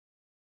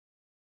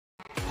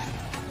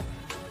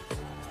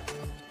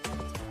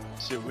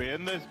So we're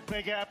in the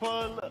Big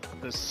Apple,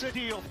 the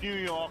city of New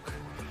York,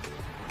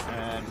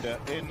 and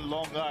in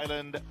Long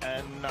Island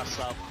and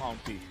Nassau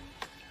County.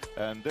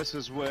 And this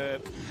is where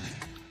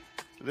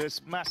this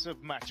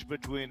massive match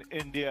between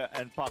India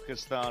and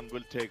Pakistan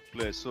will take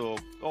place. So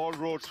all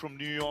roads from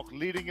New York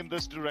leading in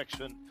this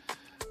direction,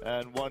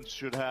 and one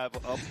should have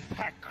a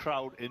packed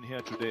crowd in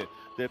here today.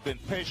 They've been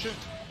patient,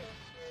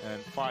 and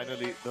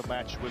finally the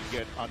match will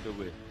get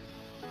underway.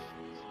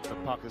 The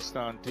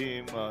Pakistan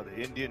team, the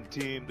Indian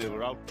team, they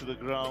were out to the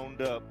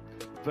ground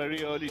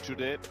very early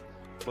today,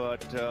 but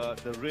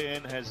the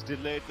rain has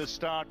delayed the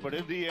start. But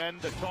in the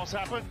end, the toss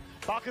happened.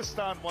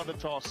 Pakistan won the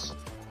toss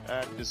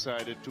and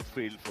decided to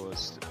field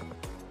first.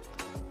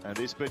 And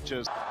these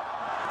pitches.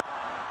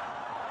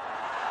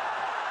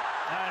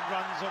 And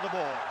runs on the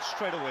ball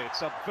straight away.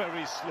 It's a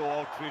very slow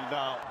outfield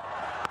now.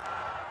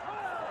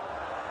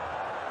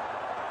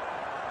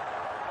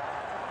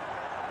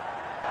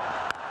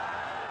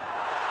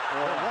 Oh,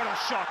 what a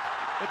shot.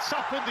 It's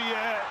up in the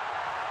air.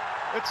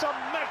 It's a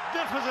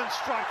magnificent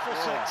strike for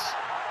six.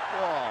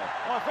 Wow.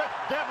 Oh, if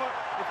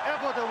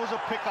ever there was a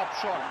pickup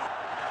shot.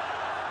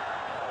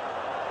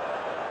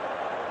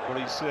 What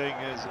he's saying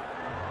is,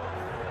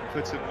 if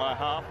it's in my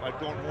half, I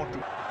don't want to.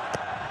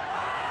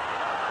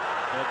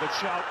 Good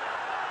shout.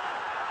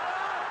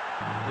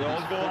 They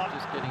all go up.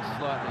 Just getting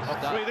slightly stuck.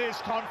 Afrid is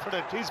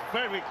confident. He's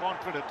very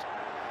confident.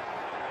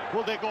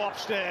 Will they go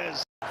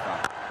upstairs?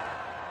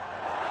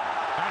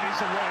 And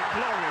he's away.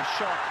 Glorious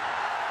shot.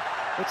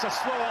 It's a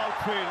slow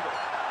outfield,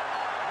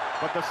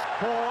 but the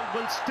ball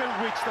will still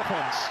reach the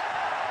fence.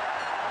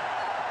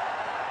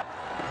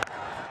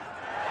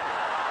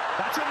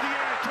 That's in the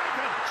air,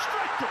 taken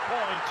straight to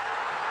point.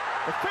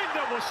 The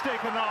fielder was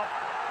taken out,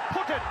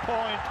 put at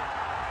point,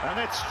 and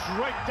it's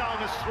straight down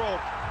his throat.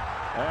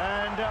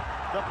 And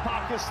the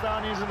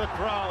Pakistanis in the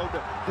crowd,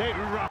 they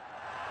run.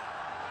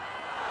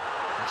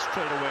 And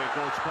straight away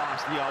goes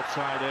past the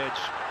outside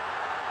edge.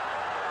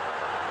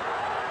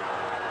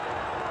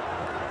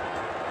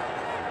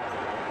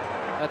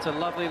 That's a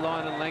lovely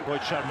line and length.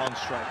 Sharma on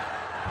strike.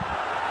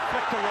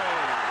 Flicked away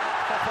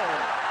for four.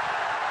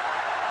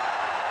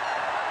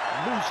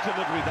 Loose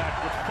delivery that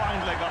with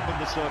fine leg up in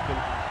the circle.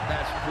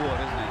 That's poor,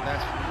 isn't it?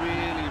 That's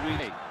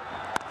really.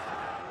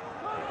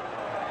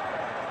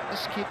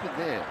 Just keep it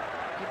there.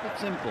 Keep it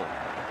simple.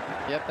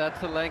 Yep,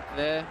 that's the length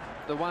there.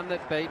 The one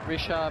that beat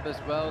Rishabh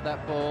as well,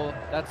 that ball,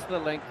 that's the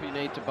length we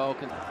need to bulk.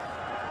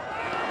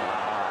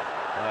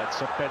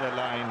 That's a better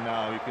line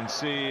now. You can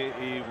see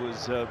he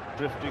was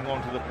drifting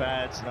onto the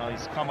pads. Now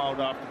he's come out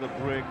after the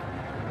break.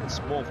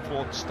 It's more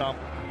fourth stump,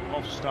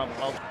 off stump,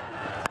 out.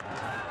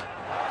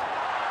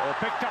 Oh,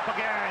 picked up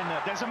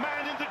again. There's a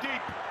man in the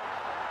deep.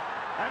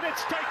 And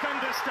it's taken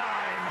this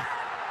time.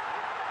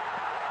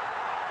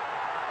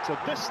 So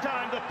this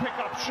time the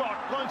pickup shot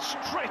going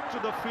straight to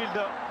the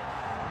fielder.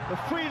 The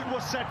field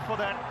was set for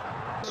that.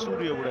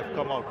 Surya would have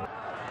come out.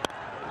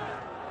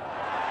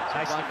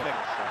 Nicely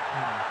flicked.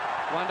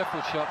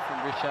 Wonderful shot from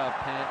Rishabh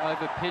Pant,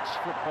 over-pitched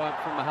from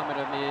Mohammad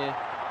Amir,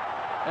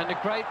 and a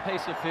great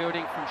piece of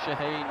fielding from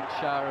Shaheen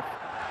Sharif.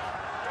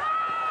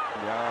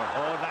 Yeah,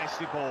 oh,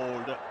 nicely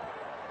bowled.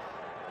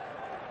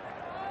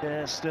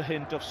 Just a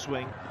hint of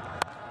swing.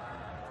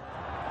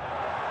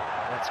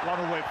 That's gone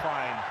away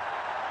fine,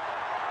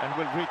 and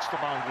will reach the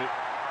boundary.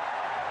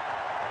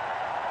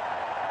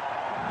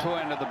 Toe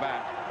end of the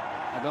bat.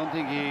 I don't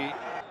think he...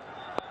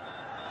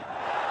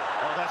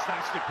 Oh, that's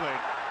nicely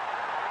played.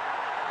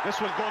 This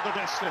will go the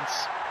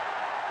distance.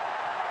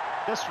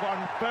 This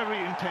one very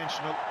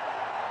intentional.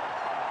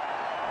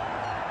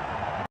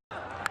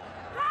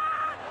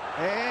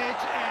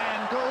 Edge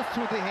and goes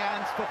through the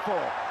hands for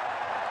four.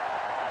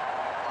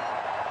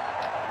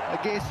 I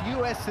guess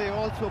USA,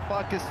 also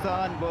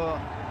Pakistan, were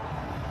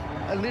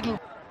a little...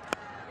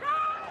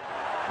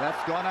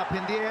 That's gone up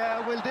in the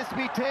air. Will this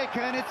be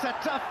taken? It's a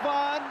tough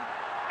one.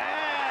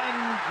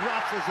 And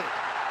crosses it.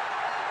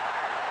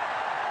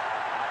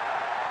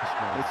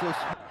 It's so...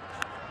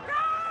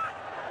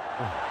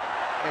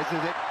 As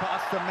it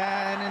past the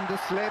man in the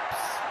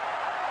slips,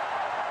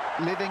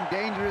 living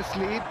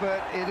dangerously,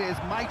 but it is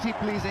mighty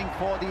pleasing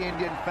for the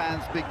Indian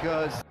fans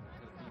because...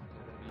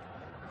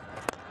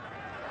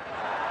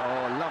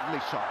 Oh,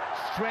 lovely shot.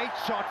 Straight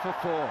shot for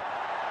four.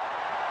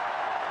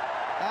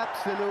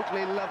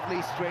 Absolutely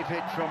lovely straight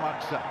hit from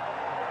Aksa.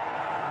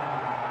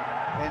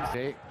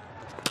 And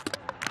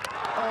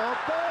oh,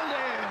 bowled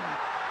in!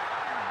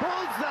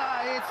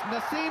 Bullseye! It's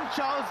Naseem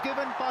Chow's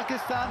given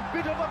Pakistan a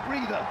bit of a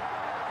breather.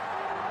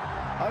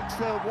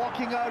 Aksa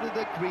walking out of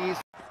the crease.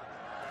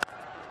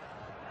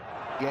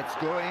 Gets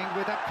going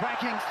with a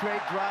cracking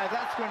straight drive.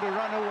 That's going to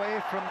run away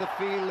from the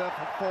fielder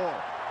for four.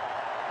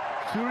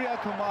 Surya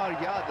Kumar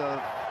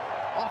Yadav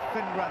off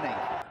and running.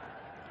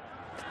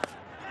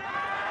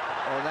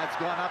 Oh, that's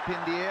gone up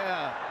in the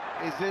air.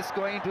 Is this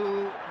going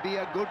to be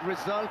a good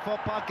result for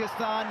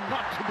Pakistan?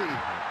 Not to be.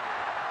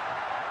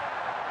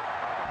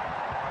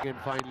 Again,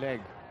 fine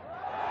leg.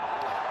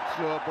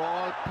 Slow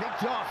ball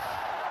picked off.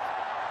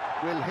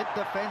 Will hit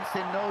the fence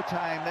in no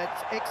time.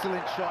 That's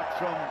excellent shot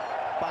from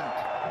punt.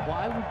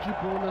 Why would you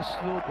bowl a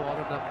slow ball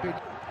on a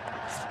pitch?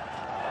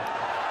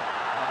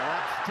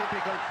 That's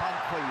typical punt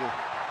for you.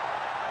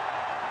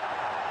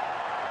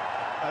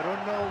 I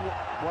don't know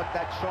what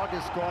that shot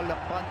is called, a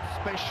punt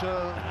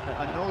special,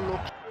 a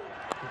no-look.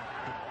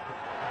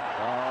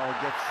 Oh,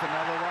 gets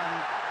another one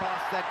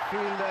past that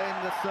fielder in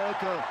the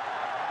circle.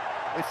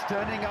 It's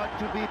turning out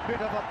to be a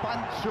bit of a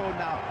punt show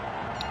now.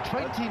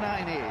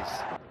 29 is.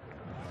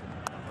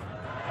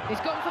 He's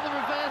gone for the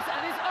reverse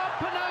and it's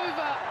up and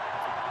over.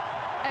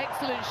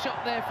 Excellent shot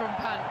there from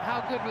Pant.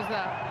 How good was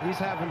that? He's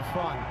having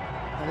fun.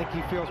 I think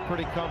he feels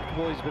pretty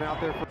comfortable. He's been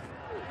out there for...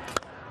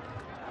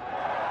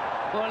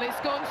 Well,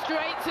 it's gone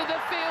straight to the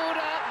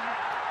fielder.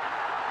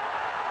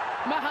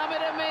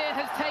 Mohammad Amir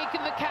has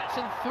taken the catch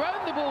and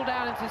thrown the ball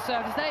down into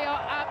surface. They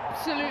are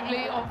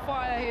absolutely on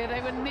fire here.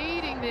 They were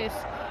needing this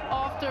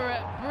after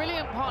a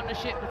brilliant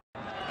partnership.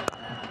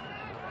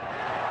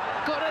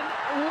 Got a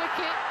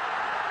wicket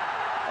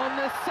on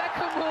the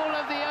second ball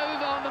of the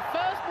over, on the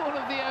first ball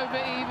of the over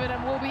even,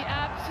 and will be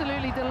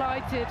absolutely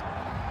delighted.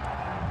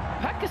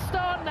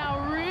 Pakistan now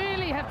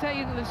really have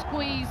taken the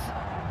squeeze,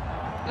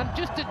 and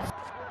just a...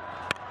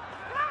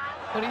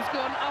 But he's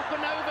gone up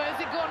and over. Has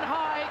it gone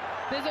high?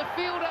 There's a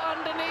fielder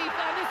underneath,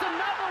 and it's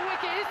another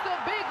wicket. It's the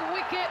big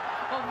wicket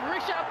of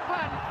Rishabh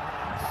Pant.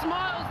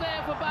 Smiles there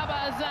for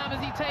Baba Azam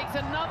as he takes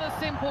another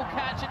simple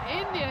catch.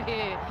 And India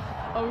here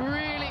are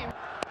really...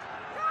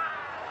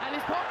 And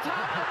it's popped up,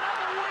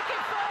 another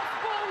wicket, first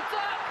ball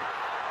duck.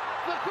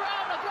 The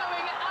crowd are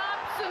going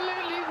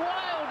absolutely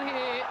wild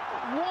here.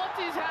 What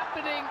is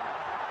happening?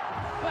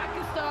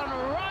 Pakistan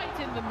right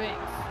in the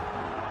mix.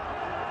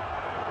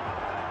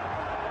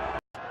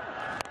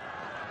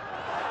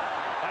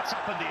 That's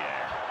up in the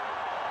air.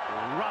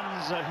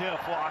 Runs are here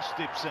for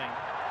Arshdeep Singh.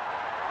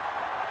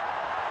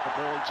 The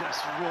ball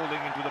just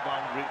rolling into the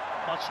boundary.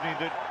 Much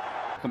needed.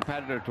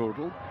 Competitor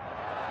total.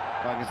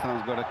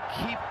 Pakistan's got to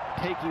keep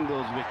taking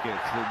those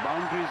wickets. The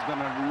boundary is going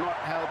to not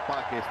help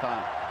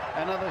Pakistan.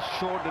 Another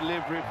short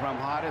delivery from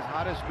Haris.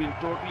 Haris been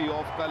totally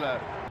off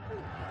color.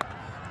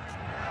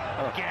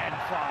 Again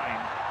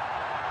fine.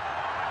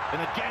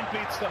 And again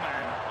beats the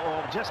man.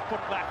 Oh, just put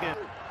back in.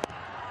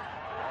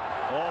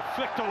 Oh,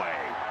 flicked away.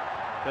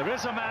 There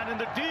is a man in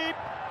the deep,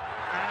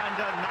 and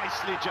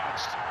nicely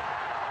judged.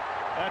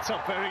 That's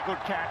a very good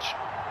catch.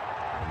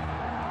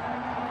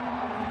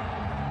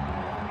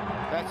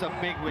 That's a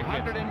big wicket.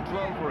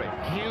 112 for it.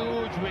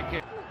 Huge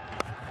wicket.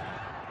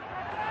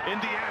 In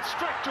the air,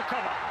 straight to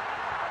cover.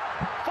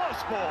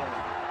 First ball.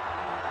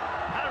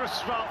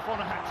 Haris Rauf on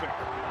a hat-trick.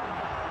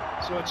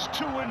 So it's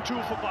 2 and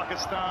 2 for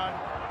Pakistan.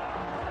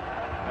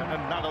 And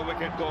another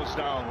wicket goes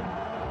down.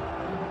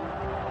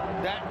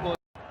 That was...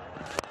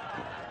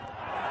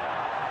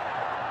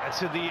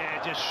 That's in the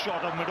air, just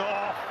shot him it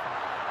off.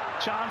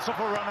 Chance of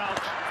a run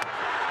out.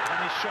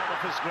 And he's shot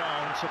off his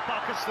ground. So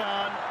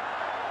Pakistan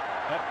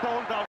have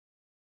bowled out.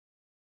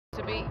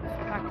 To beat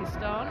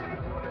Pakistan.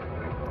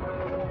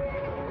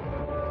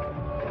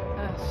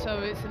 So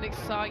it's an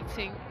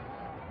exciting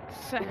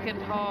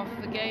second half.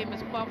 The game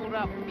has bubbled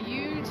up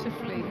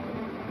beautifully.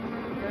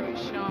 Very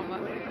Sharma.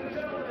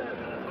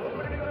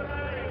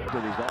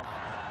 And he's off.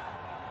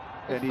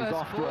 And he's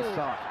off to a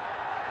start.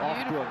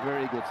 Off to a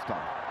very good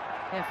start.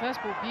 Yeah,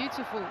 first ball,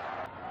 beautiful.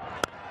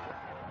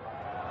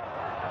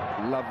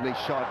 Lovely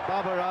shot.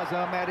 Babar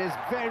Azam at his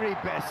very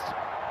best.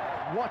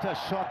 What a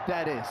shot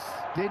that is.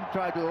 Didn't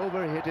try to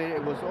overhit it.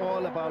 It was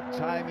all about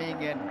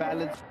timing and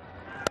balance.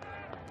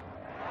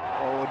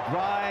 Oh,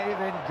 drive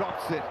and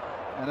drops it.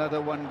 Another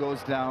one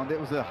goes down. There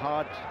was a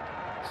hard,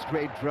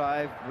 straight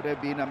drive. Would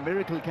have been a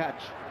miracle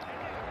catch.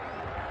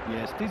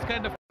 Yes, these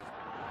kind of...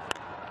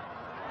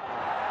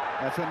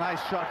 That's a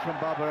nice shot from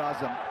Babar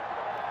Azam.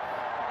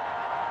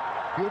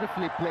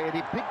 Beautifully played.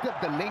 He picked up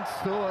the links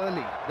so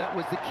early. That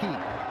was the key.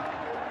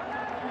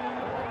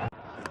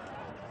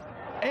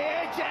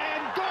 Edge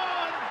and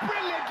gone!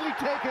 Brilliantly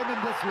taken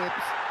in the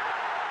slips.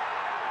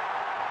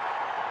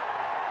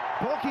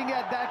 Poking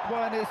at that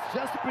one is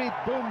Jasprit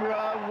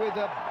Bumrah with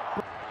a...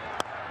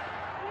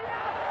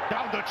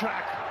 Down the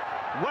track.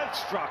 Well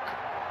struck.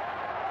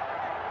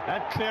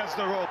 And clears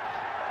the rope.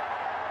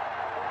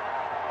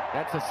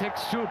 That's a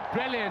 6-shoot.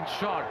 Brilliant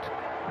shot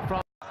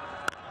from...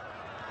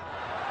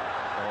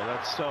 Oh,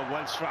 that's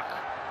well struck.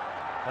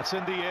 That's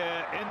in the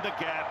air, in the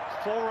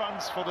gap. 4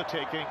 runs for the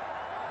taking.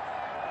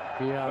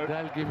 Yeah,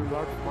 that'll give him a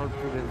lot of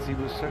confidence. He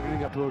was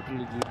struggling up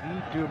totally. You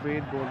need your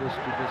main bowlers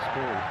to this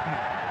ball.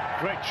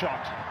 Great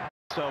shot.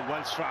 So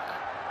well struck.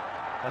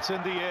 That's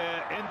in the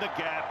air, in the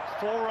gap.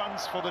 4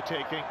 runs for the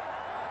taking.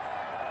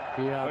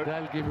 Yeah,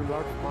 that'll give him a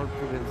lot of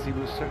confidence. He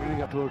was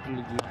struggling up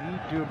totally. You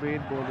need your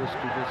main bowlers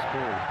to this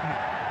ball.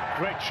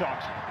 Great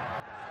shot.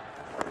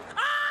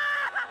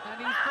 And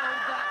he's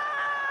bowled that.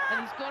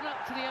 And he's gone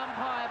up to the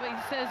umpire, but he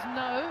says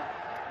no.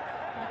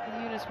 Michael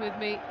Yunus with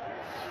me.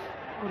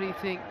 What do you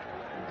think?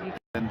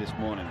 This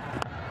morning.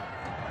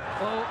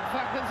 Well,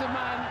 Fakhar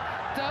Zaman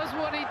does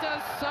what he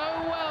does so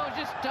well,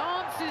 just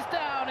dances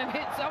down and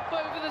hits up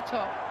over the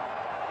top.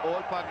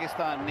 All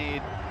Pakistan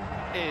need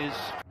is...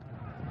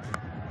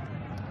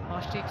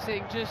 Arshdeep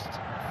Singh just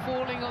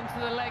falling onto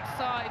the leg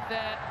side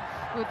there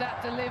with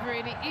that delivery,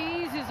 and he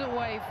eases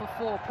away for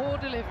 4. Poor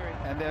delivery.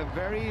 And there are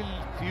very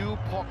few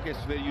pockets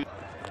where you...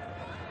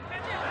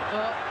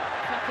 Well,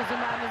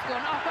 AZAM has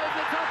gone up over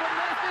the top, and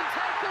it's been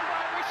taken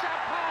by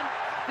Rishabh Pant.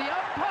 The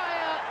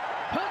umpire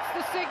puts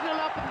the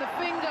signal up and the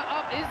finger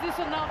up. Is this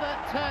another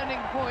turning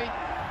point?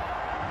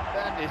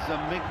 That is a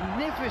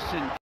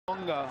magnificent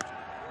longer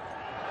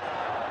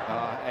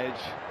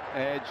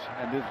edge,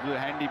 and this is a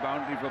handy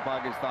boundary for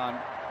Pakistan.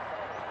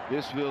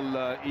 This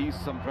will ease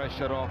some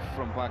pressure off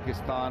from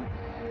Pakistan.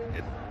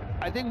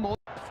 I think more.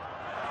 The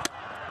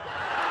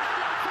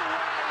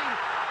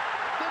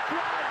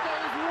crowd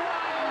goes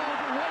wild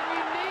when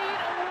you need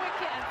a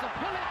wicket, and to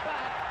pull it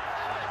back,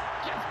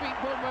 Jasprit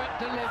Bumrah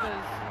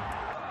delivers.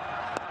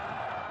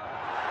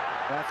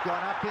 That's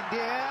gone up in the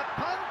air.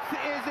 Pant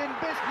is in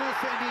business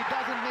and he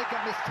doesn't make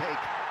a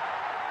mistake.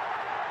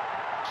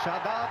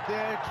 Shadab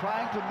there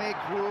trying to make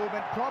room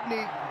and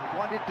probably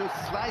wanted to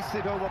slice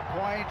it over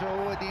point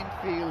over the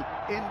infield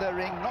in the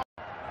ring.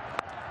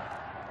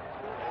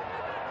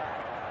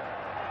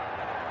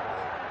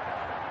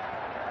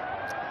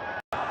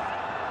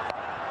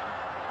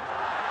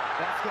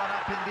 That's gone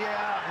up in the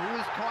air. Who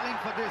is calling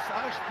for this?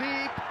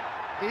 Arshdeep?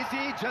 Is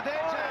he?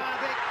 Jadeja?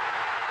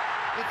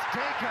 It's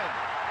taken.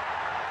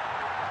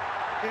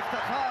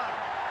 Iftikhar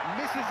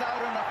misses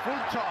out on a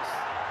full toss.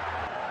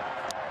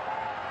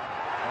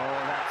 Oh,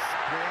 that's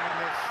playing a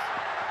miss.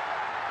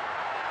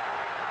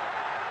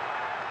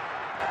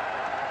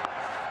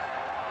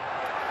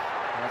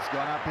 That's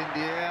gone up in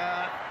the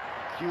air.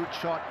 Cute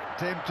shot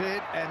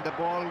attempted, and the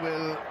ball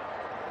will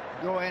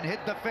go and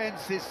hit the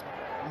fence. It's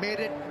made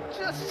it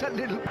just a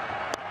little.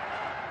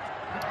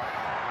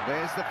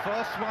 There's the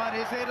first one.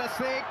 Is it a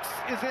 6?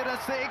 Is it a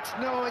 6?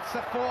 No, it's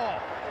a 4.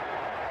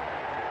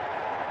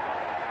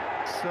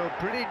 So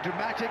pretty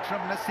dramatic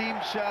from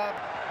Naseem Shah.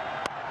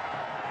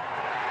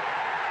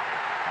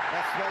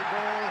 That's well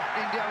bowled.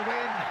 India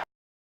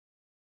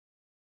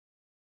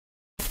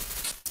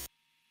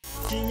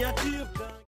win.